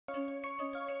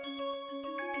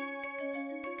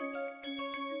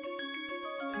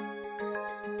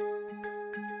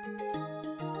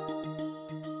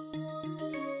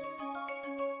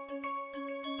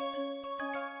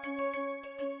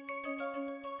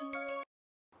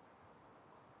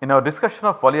In our discussion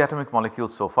of polyatomic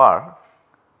molecules so far,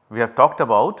 we have talked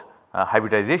about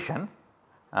hybridization.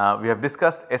 We have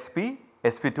discussed sp,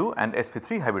 sp2 and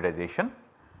sp3 hybridization.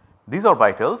 These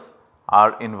orbitals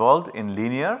are involved in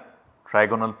linear,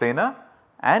 trigonal planar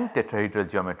and tetrahedral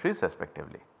geometries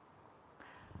respectively.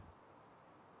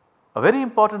 A very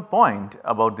important point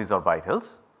about these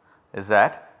orbitals is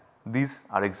that these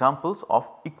are examples of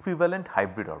equivalent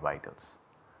hybrid orbitals.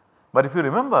 But if you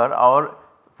remember our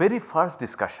very first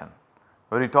discussion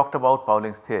where we talked about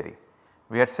Pauling's theory,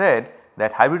 we had said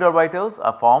that hybrid orbitals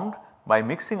are formed by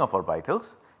mixing of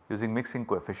orbitals using mixing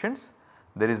coefficients.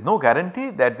 There is no guarantee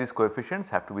that these coefficients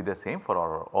have to be the same for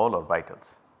all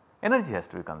orbitals. Energy has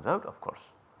to be conserved, of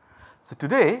course. So,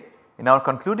 today in our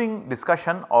concluding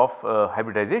discussion of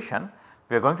hybridization,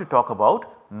 we are going to talk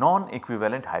about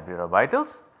non-equivalent hybrid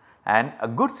orbitals, and a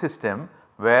good system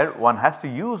where one has to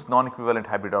use non-equivalent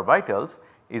hybrid orbitals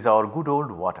is our good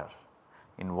old water.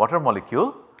 In water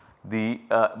molecule, the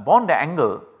bond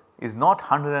angle is not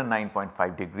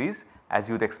 109.5 degrees as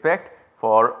you would expect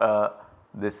for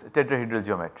this tetrahedral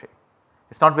geometry.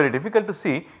 It is not very difficult to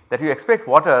see that you expect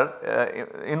water,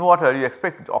 in water you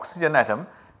expect oxygen atom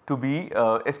to be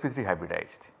sp3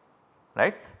 hybridized,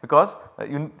 right, because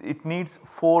it needs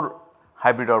 4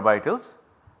 hybrid orbitals,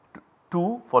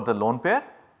 2 for the lone pair,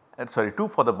 2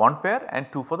 for the bond pair and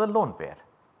 2 for the lone pair.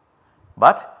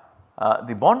 But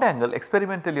the bond angle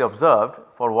experimentally observed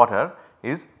for water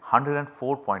is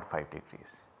 104.5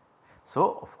 degrees.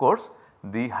 So, of course,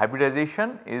 the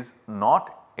hybridization is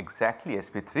not exactly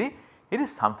sp3, it is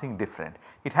something different.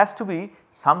 It has to be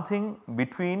something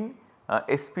between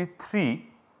sp3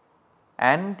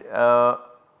 and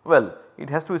well, it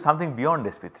has to be something beyond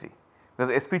sp3,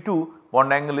 because sp2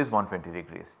 bond angle is 120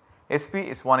 degrees, sp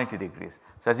is 180 degrees.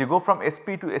 So, as you go from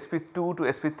sp to sp2 to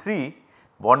sp3,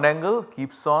 bond angle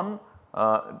keeps on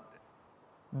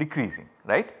decreasing,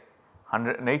 right,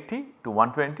 180 to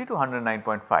 120 to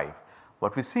 109.5.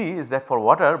 What we see is that for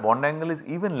water bond angle is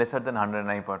even lesser than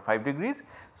 109.5 degrees.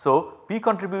 So, P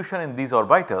contribution in these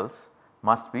orbitals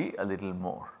must be a little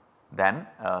more than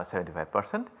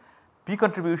 75%. P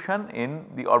contribution in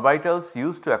the orbitals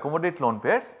used to accommodate lone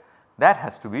pairs, that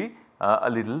has to be a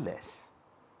little less,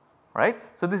 right.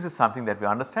 So, this is something that we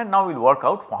understand. Now, we will work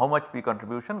out for how much P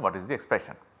contribution, what is the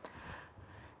expression.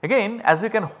 Again, as we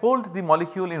can hold the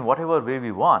molecule in whatever way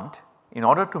we want, in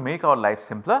order to make our life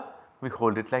simpler, we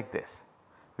hold it like this.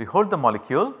 We hold the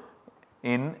molecule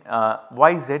in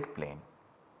YZ plane,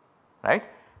 right,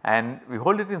 and we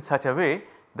hold it in such a way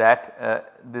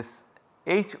that this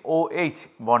HOH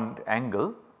bond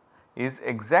angle is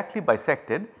exactly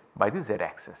bisected by the Z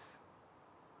axis.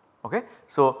 Okay.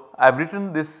 So, I have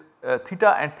written this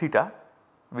theta and theta,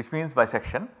 which means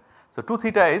bisection. So, 2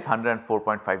 theta is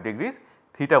 104.5 degrees,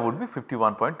 theta would be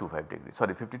 51.25 degrees,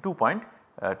 sorry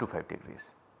 52.25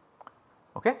 degrees.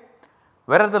 Okay.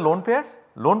 Where are the lone pairs?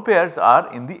 Lone pairs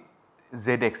are in the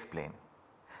ZX plane.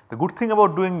 The good thing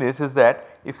about doing this is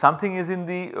that if something is in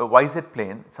the YZ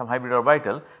plane, some hybrid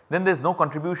orbital, then there is no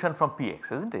contribution from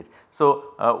Px, is not it.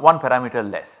 So, one parameter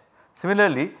less.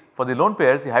 Similarly, for the lone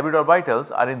pairs, the hybrid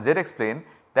orbitals are in ZX plane,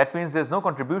 that means there is no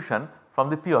contribution from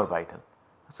the p orbital.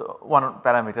 So, one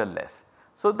parameter less.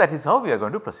 So, that is how we are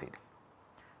going to proceed.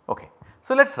 Okay.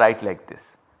 So, let us write like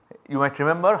this. You might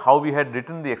remember how we had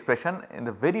written the expression in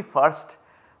the very first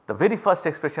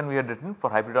expression we had written for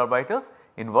hybrid orbitals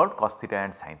involved cos theta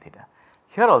and sin theta.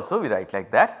 Here also we write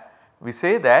like that. We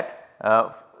say that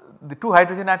the 2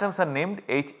 hydrogen atoms are named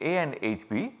HA and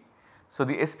HB. So,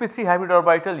 the sp3 hybrid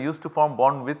orbital used to form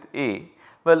bond with A,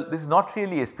 well this is not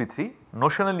really sp3,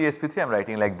 notionally sp3 I am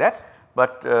writing like that,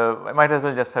 but I might as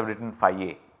well just have written phi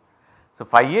A. So,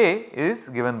 phi A is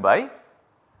given by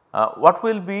what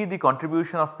will be the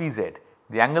contribution of Pz,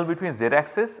 the angle between Z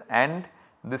axis and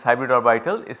this hybrid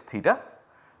orbital is theta.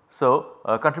 So,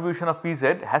 contribution of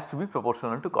Pz has to be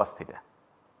proportional to cos theta.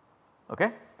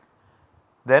 Okay.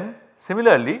 Then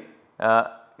similarly,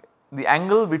 the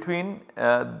angle between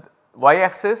y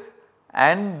axis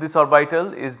and this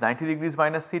orbital is 90 degrees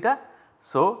minus theta.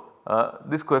 So,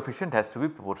 this coefficient has to be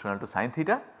proportional to sin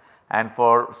theta, and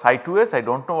for psi 2s I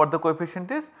do not know what the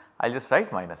coefficient is, I will just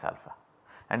write minus alpha,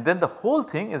 and then the whole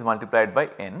thing is multiplied by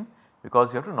n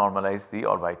because you have to normalize the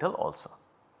orbital also.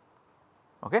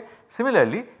 Okay.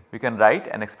 Similarly, we can write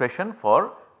an expression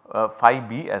for phi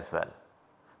b as well.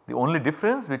 The only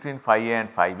difference between phi a and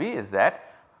phi b is that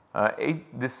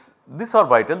this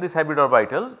orbital, this hybrid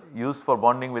orbital used for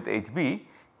bonding with HB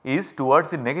is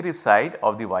towards the negative side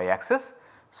of the y axis.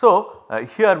 So,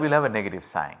 here we will have a negative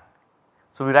sign.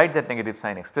 So, we write that negative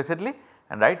sign explicitly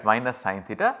and write minus sin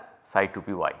theta psi 2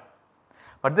 p y.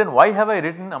 But then why have I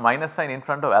written a minus sign in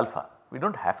front of alpha? We do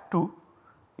not have to,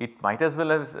 it might as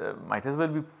well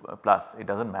be plus, it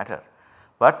does not matter.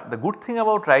 But the good thing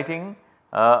about writing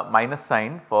minus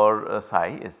sign for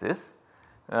psi is this,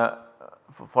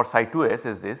 for psi 2s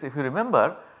is this. If you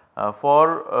remember,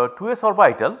 for 2s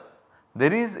orbital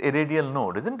there is a radial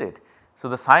node, is not it? So,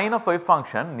 the sign of wave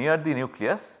function near the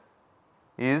nucleus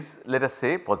is, let us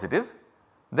say, positive,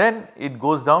 then it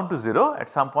goes down to 0 at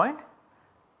some point,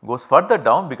 goes further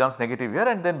down, becomes negative here,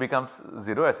 and then becomes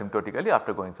 0 asymptotically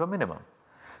after going through a minimum.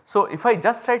 So, if I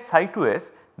just write psi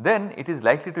 2s, then it is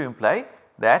likely to imply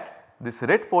that this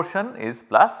red portion is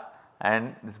plus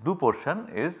and this blue portion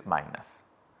is minus.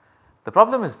 The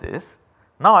problem is this,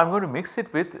 now I am going to mix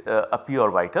it with a p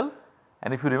orbital,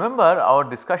 and if you remember our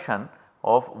discussion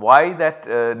of why that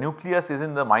nucleus is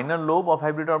in the minor lobe of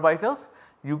hybrid orbitals,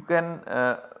 you can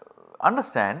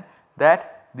understand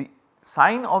that the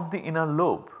sign of the inner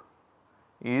lobe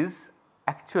is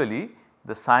actually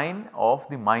the sign of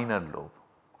the minor lobe.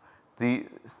 The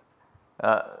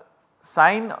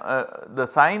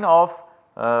sign of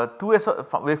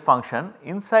 2s wave function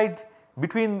inside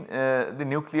between the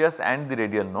nucleus and the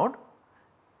radial node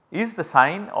is the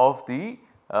sign of the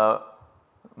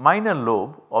minor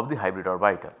lobe of the hybrid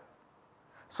orbital.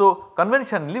 So,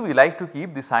 conventionally we like to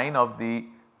keep the sign of the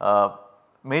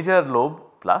major lobe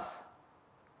plus,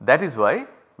 that is why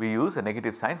we use a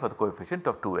negative sign for the coefficient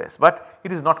of 2s, but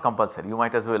it is not compulsory, you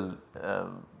might as well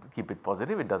keep it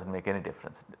positive, it does not make any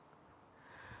difference.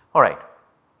 Alright.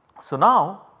 So,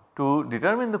 now to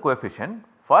determine the coefficient,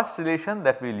 first relation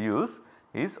that we will use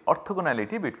is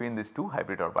orthogonality between these two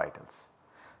hybrid orbitals.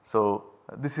 So,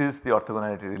 this is the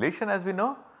orthogonality relation as we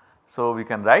know. So, we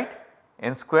can write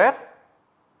n square,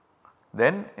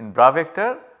 then in bra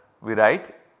vector we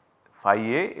write phi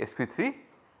a sp3,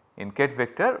 in ket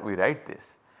vector we write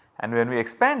this, and when we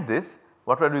expand this,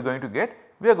 what are we going to get?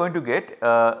 We are going to get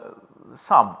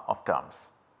sum of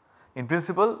terms. In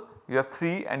principle you have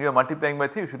 3 and you are multiplying by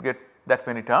 3, you should get that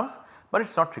many terms, but it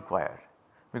is not required,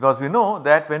 because we know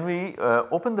that when we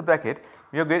open the bracket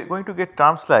we are going to get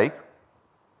terms like,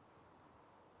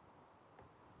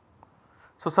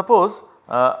 so suppose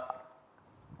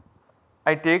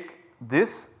I take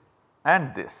this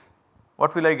and this,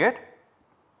 what will I get?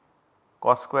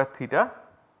 Cos square theta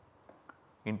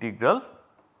integral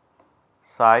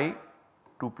psi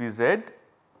 2pz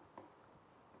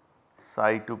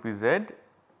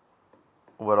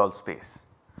overall space.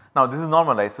 Now this is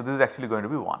normalized, so this is actually going to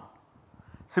be 1.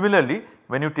 Similarly,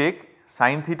 when you take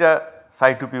sin theta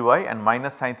psi 2py and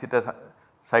minus sin theta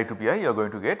psi 2pi, you are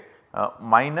going to get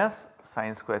minus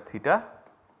sin square theta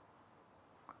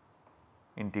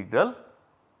integral,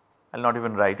 I will not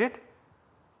even write it,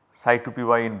 psi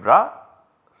 2py in bra,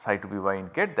 psi 2py in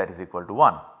ket, that is equal to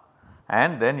 1,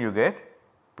 and then you get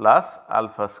plus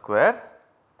alpha square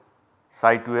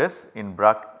psi 2s in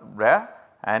bra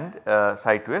and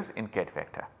psi 2s in ket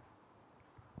vector.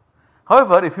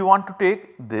 However, if you want to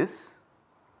take this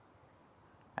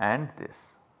and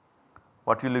this,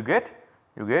 what will you get?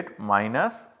 You get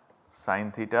minus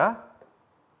sin theta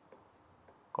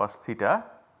cos theta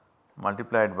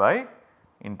multiplied by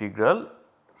integral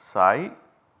psi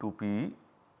 2p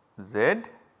z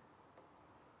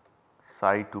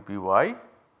psi 2py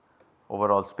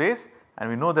overall space, and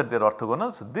we know that they are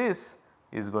orthogonal. So, this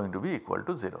is going to be equal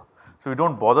to 0. So, we do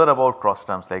not bother about cross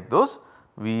terms like those,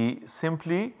 we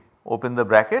simply open the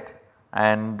bracket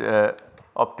and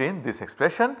obtain this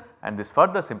expression, and this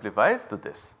further simplifies to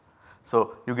this.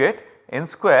 So, you get n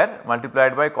square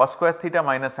multiplied by cos square theta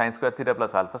minus sin square theta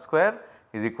plus alpha square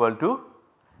is equal to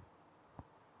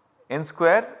n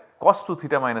square cos 2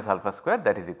 theta minus alpha square,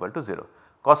 that is equal to 0.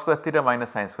 Cos square theta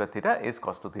minus sin square theta is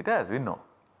cos 2 theta as we know.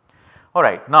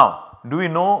 Alright, now do we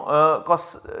know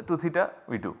cos 2 theta?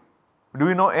 We do. Do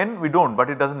we know n? We do not, but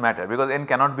it does not matter because n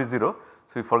cannot be 0.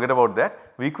 So, we forget about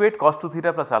that. We equate cos 2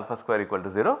 theta plus alpha square equal to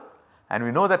 0, and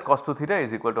we know that cos 2 theta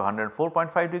is equal to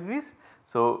 104.5 degrees.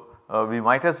 So, we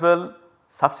might as well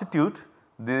substitute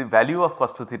the value of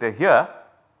cos 2 theta here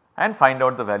and find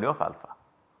out the value of alpha.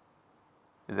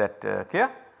 Is that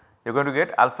clear? You are going to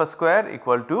get alpha square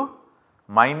equal to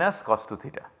minus cos 2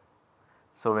 theta.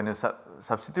 So, when you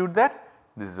substitute that,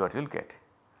 this is what you will get.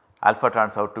 Alpha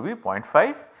turns out to be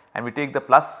 0.5, and we take the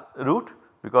plus root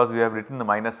because we have written the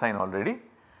minus sign already,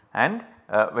 and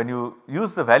when you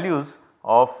use the values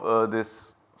of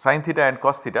this sin theta and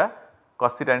cos theta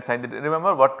and sin theta,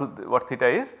 remember what theta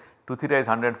is? 2 theta is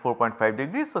 104.5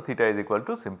 degrees. So, theta is equal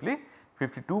to simply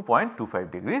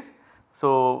 52.25 degrees.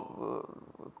 So,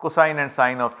 cosine and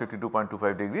sine of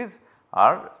 52.25 degrees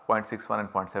are 0.61 and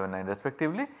 0.79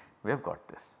 respectively, we have got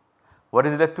this. What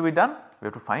is left to be done? We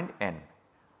have to find n.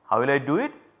 How will I do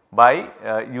it? By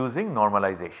using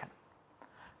normalization.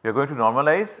 We are going to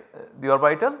normalize the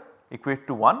orbital, equate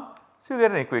to 1. So, you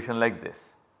get an equation like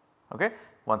this. Okay.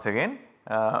 Once again,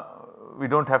 we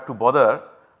do not have to bother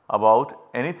about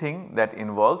anything that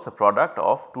involves a product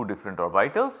of two different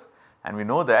orbitals, and we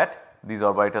know that these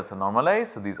orbitals are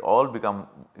normalized. So, these all become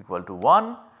equal to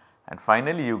 1, and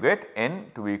finally you get n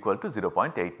to be equal to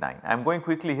 0.89. I am going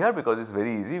quickly here because it is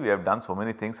very easy, we have done so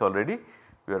many things already,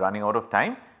 we are running out of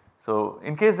time. So,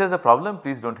 in case there is a problem,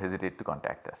 please do not hesitate to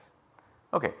contact us.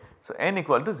 Okay. So, n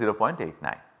equal to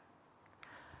 0.89.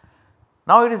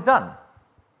 Now it is done.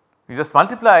 You just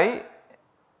multiply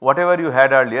whatever you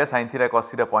had earlier sin theta cos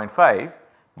theta 0.5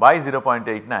 by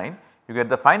 0.89, you get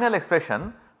the final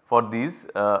expression for these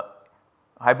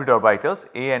hybrid orbitals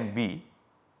A and B,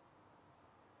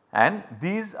 and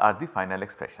these are the final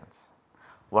expressions.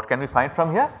 What can we find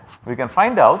from here? We can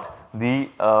find out the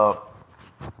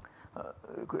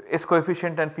S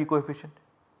coefficient and P coefficient,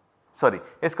 sorry,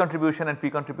 S contribution and P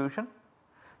contribution.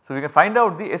 So, we can find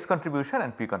out the S contribution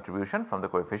and P contribution from the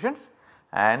coefficients,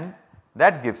 and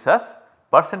that gives us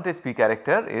percentage P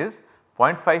character is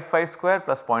 0.55 square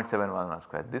plus 0.711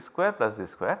 square, this square plus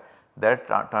this square, that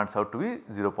turns out to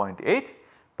be 0.8.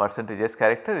 Percentage S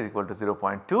character is equal to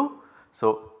 0.2.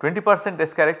 So, 20%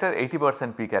 S character,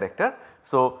 80% P character.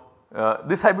 So,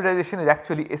 this hybridization is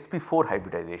actually sp4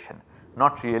 hybridization,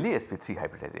 not really sp3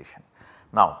 hybridization.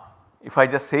 Now, if I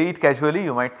just say it casually,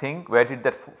 you might think, where did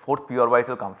that fourth p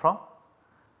orbital come from?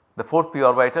 The fourth p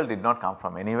orbital did not come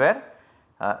from anywhere.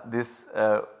 This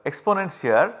exponents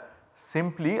here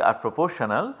simply are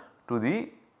proportional to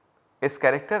the S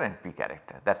character and P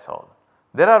character, that is all.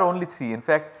 There are only 3, in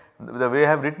fact the way I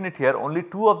have written it here, only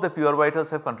 2 of the p orbitals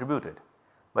have contributed,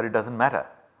 but it does not matter.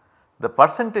 The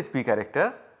percentage P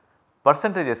character,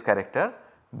 percentage S character,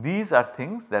 these are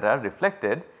things that are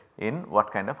reflected in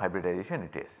what kind of hybridization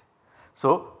it is.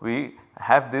 So, we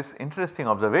have this interesting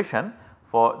observation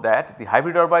for that the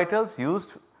hybrid orbitals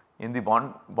used in the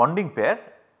bonding pair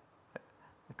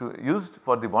used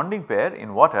for the bonding pair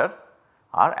in water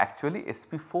are actually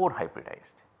sp4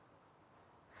 hybridized.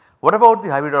 What about the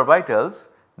hybrid orbitals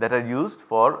that are used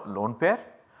for lone pair?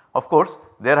 Of course,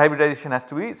 their hybridization has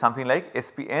to be something like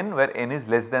spn, where n is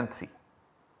less than 3,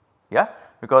 yeah,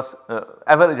 because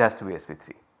average has to be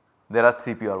sp3. There are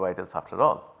 3 p orbitals after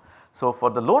all. So, for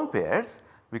the lone pairs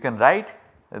we can write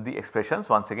the expressions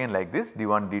once again like this: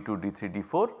 d1, d2, d3,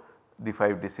 d4,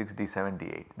 d5, d6, d7,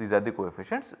 d8. These are the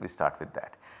coefficients, we start with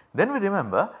that. Then we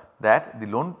remember that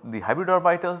the hybrid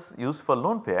orbitals used for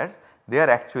lone pairs, they are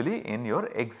actually in your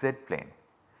xz plane.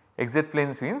 Xz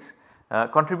plane means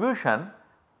contribution,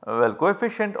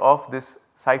 coefficient of this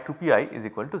psi 2 pi is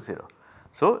equal to 0.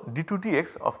 So, d2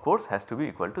 dx of course has to be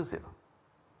equal to 0.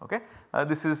 Okay.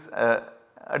 This is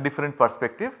a different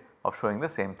perspective of showing the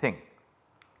same thing.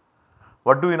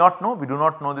 What do we not know? We do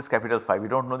not know this capital phi, we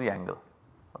do not know the angle.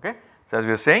 Okay. So, as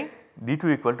we are saying,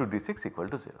 d2 equal to d6 equal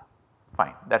to 0,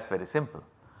 fine, that is very simple.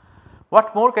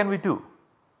 What more can we do?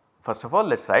 First of all,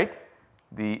 let us write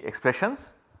the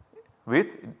expressions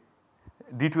with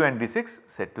d2 and d6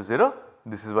 set to 0,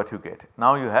 this is what you get.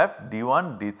 Now, you have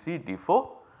d1, d3, d4,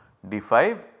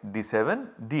 d5, d7,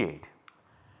 d8.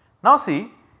 Now,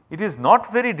 see, it is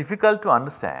not very difficult to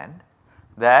understand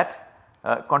that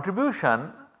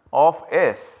contribution of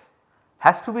S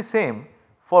has to be same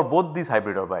for both these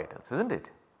hybrid orbitals, is not it?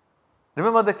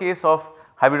 Remember the case of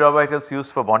hybrid orbitals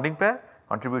used for bonding pair,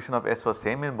 contribution of S was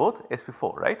same in both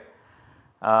sp4, right.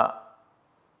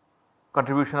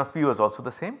 Contribution of P was also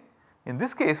the same. In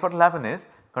this case, what will happen is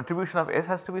contribution of S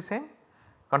has to be same,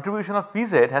 contribution of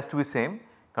Pz has to be same,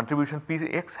 contribution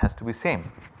Px has to be same.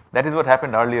 That is what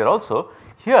happened earlier also.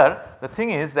 Here the thing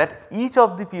is that each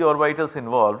of the p orbitals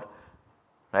involved,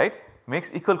 right,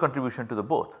 makes equal contribution to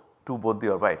both the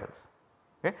orbitals,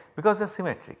 okay, because they are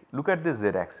symmetric. Look at this z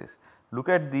axis, look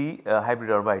at the hybrid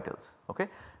orbitals, okay.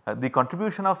 The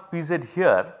contribution of Pz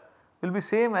here will be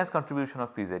same as contribution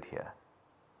of Pz here.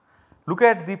 Look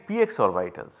at the Px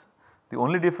orbitals, the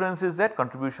only difference is that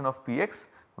contribution of Px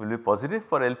will be positive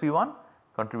for LP1,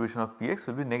 contribution of Px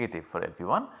will be negative for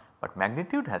LP1, but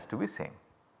magnitude has to be same.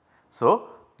 So,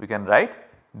 we can write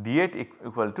d8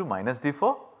 equal to minus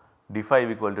d4,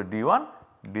 d5 equal to d1,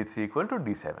 d3 equal to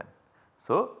d7.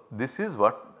 So, this is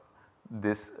what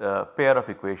this pair of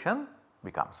equation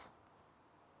becomes,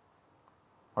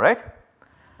 alright.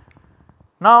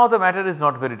 Now, the matter is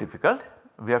not very difficult,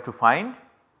 we have to find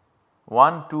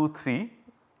 1, 2, 3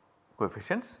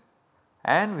 coefficients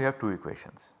and we have 2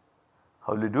 equations.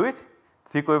 How will we do it?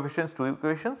 3 coefficients, 2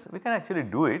 equations, we can actually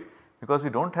do it because we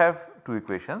do not have 2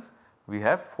 equations, we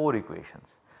have 4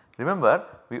 equations. Remember,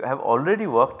 we have already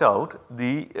worked out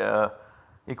the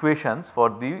equations for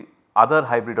the other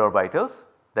hybrid orbitals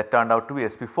that turned out to be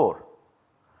sp4.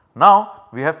 Now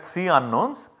we have 3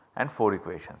 unknowns and 4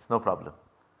 equations, no problem.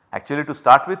 Actually, to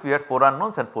start with, we had 4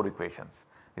 unknowns and 4 equations.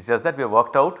 It is just that we have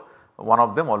worked out one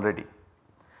of them already.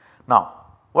 Now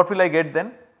what will I get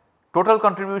then? Total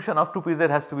contribution of 2pz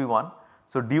has to be 1.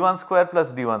 So d1 square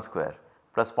plus d1 square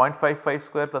plus 0.55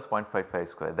 square plus 0.55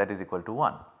 square, that is equal to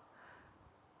 1.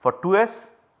 For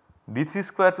 2s, d3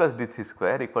 square plus d3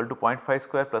 square equal to 0.5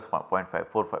 square plus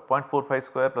 0.45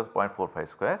 square plus 0.45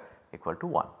 square equal to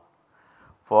 1.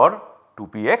 For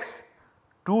 2px,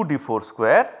 2d4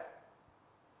 square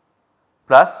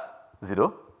plus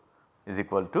 0 is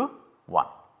equal to 1,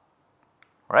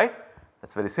 right. That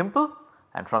is very simple,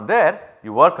 and from there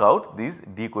you work out these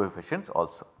d coefficients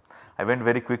also. I went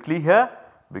very quickly here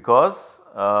because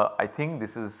I think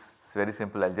this is very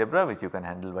simple algebra which you can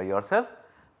handle by yourself.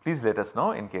 Please let us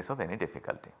know in case of any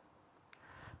difficulty.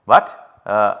 But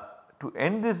to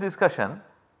end this discussion,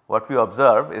 what we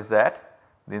observe is that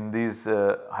in these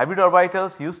hybrid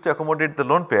orbitals used to accommodate the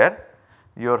lone pair,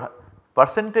 your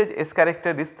percentage S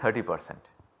character is 30%,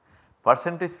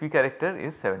 percentage P character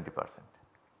is 70%,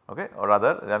 okay, or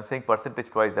rather I am saying percentage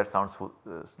twice, that sounds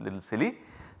little silly.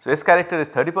 So S character is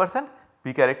 30%,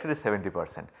 P character is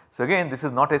 70%. So again this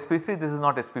is not sp3, this is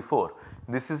not sp4,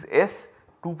 this is S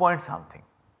 2 point something,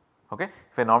 okay.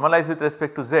 If I normalize with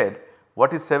respect to Z,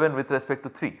 what is 7 with respect to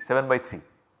 3? 7 by 3,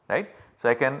 right. So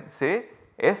I can say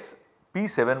S P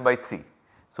 7 by 3.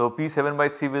 So P 7 by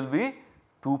 3 will be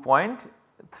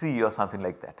 2.3 or something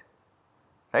like that,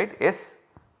 right. S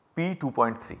P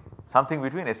 2.3, something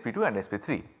between sp2 and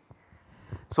sp3.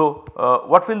 So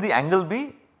what will the angle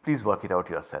be? Please work it out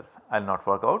yourself. I will not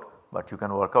work out, but you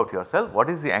can work out yourself what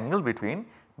is the angle between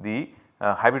the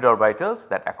hybrid orbitals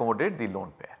that accommodate the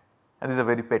lone pair, and this is a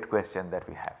very pet question that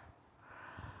we have.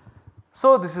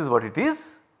 So this is what it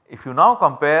is. If you now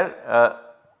compare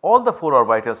all the 4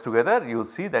 orbitals together, you will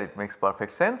see that it makes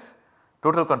perfect sense.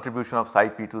 Total contribution of psi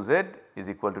p to z is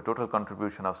equal to total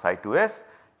contribution of psi to s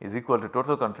is equal to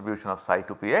total contribution of psi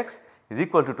to px is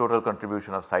equal to total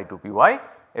contribution of psi to py,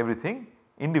 everything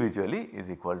individually is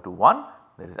equal to 1.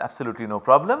 There is absolutely no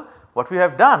problem. What we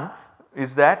have done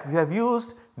is that we have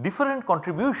used different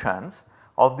contributions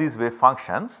of these wave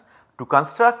functions to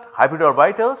construct hybrid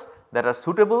orbitals that are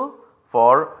suitable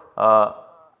for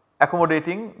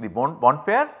accommodating the bond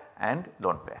pair and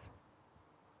lone pair,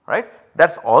 right.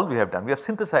 That is all we have done. We have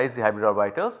synthesized the hybrid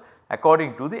orbitals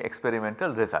according to the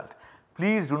experimental result.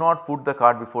 Please do not put the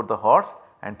cart before the horse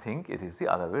and think it is the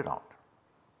other way round.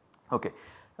 Okay.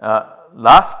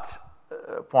 Last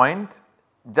point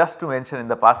just to mention in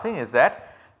the passing is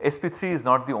that sp3 is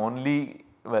not the only,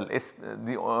 well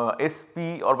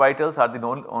sp orbitals are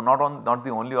not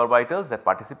the only orbitals that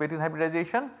participate in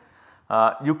hybridization.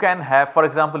 You can have, for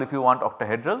example, if you want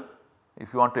octahedral,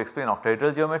 if you want to explain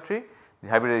octahedral geometry, the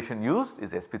hybridization used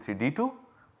is sp3d2,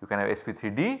 you can have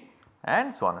sp3d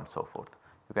and so on and so forth.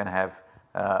 You can have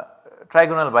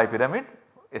trigonal bipyramid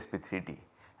sp3d,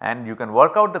 and you can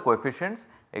work out the coefficients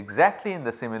exactly in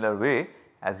the similar way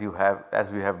as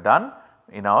we have done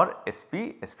in our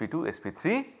sp, sp2,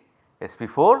 sp3,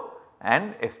 sp4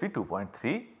 and sp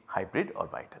 2.3 hybrid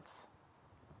orbitals.